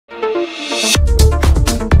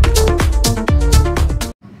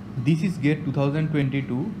This is GATE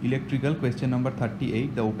 2022 electrical question number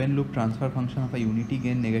 38. The open loop transfer function of a unity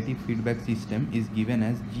gain negative feedback system is given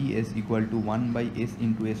as Gs equal to 1 by S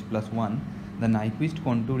into S plus 1. The Nyquist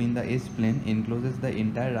contour in the S plane encloses the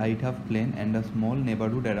entire right half plane and a small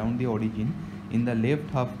neighborhood around the origin in the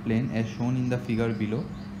left half plane as shown in the figure below.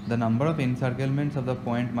 The number of encirclements of the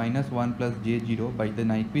point -1 plus J0 by the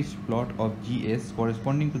Nyquist plot of Gs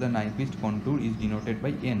corresponding to the Nyquist contour is denoted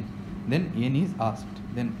by N. Then N is asked.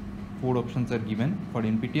 Then 4 options are given. For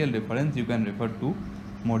NPTEL reference, you can refer to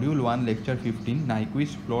Module 1 Lecture 15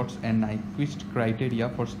 Nyquist plots and Nyquist criteria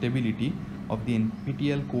for stability of the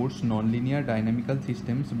NPTEL course Nonlinear Dynamical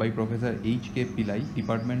Systems by Professor H.K. Pillai,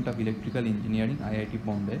 Department of Electrical Engineering, IIT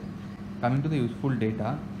Bombay. Coming to the useful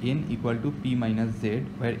data, N equal to P minus Z,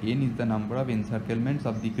 where N is the number of encirclements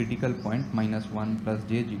of the critical point -1 plus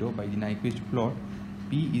J0 by the Nyquist plot.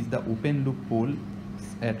 P is the open loop pole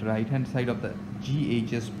at right hand side of the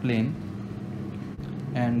GHS plane,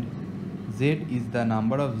 and Z is the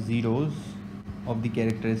number of zeros of the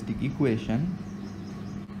characteristic equation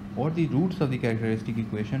or the roots of the characteristic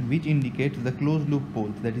equation, which indicates the closed loop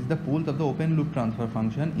poles, that is the poles of the open loop transfer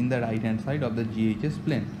function in the right hand side of the GHS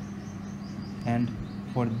plane. And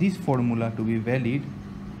for this formula to be valid,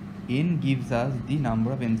 N gives us the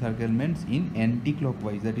number of encirclements in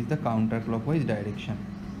anti-clockwise, that is the counterclockwise direction.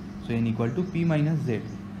 So N equal to P minus Z,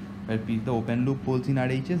 where P is the open loop poles in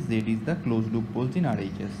RHS, Z is the closed loop poles in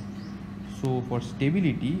RHS. So for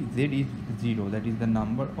stability, Z is 0, that is the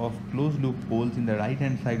number of closed loop poles in the right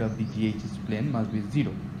hand side of the GHS plane must be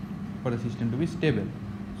 0 for the system to be stable.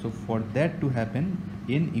 So for that to happen,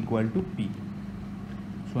 N equal to P.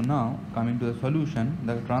 So now coming to the solution,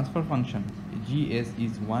 the transfer function Gs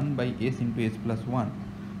is 1 by S into S plus 1.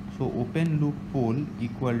 So open loop pole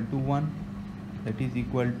equal to 1, that is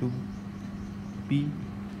equal to P.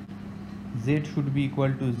 Z should be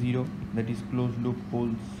equal to 0, that is closed loop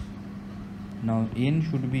poles. Now N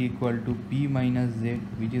should be equal to P minus Z,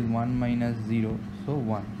 which is 1 minus 0, so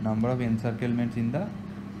 1. Number of encirclements in the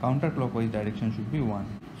counterclockwise direction should be 1.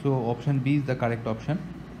 So option B is the correct option.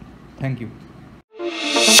 Thank you.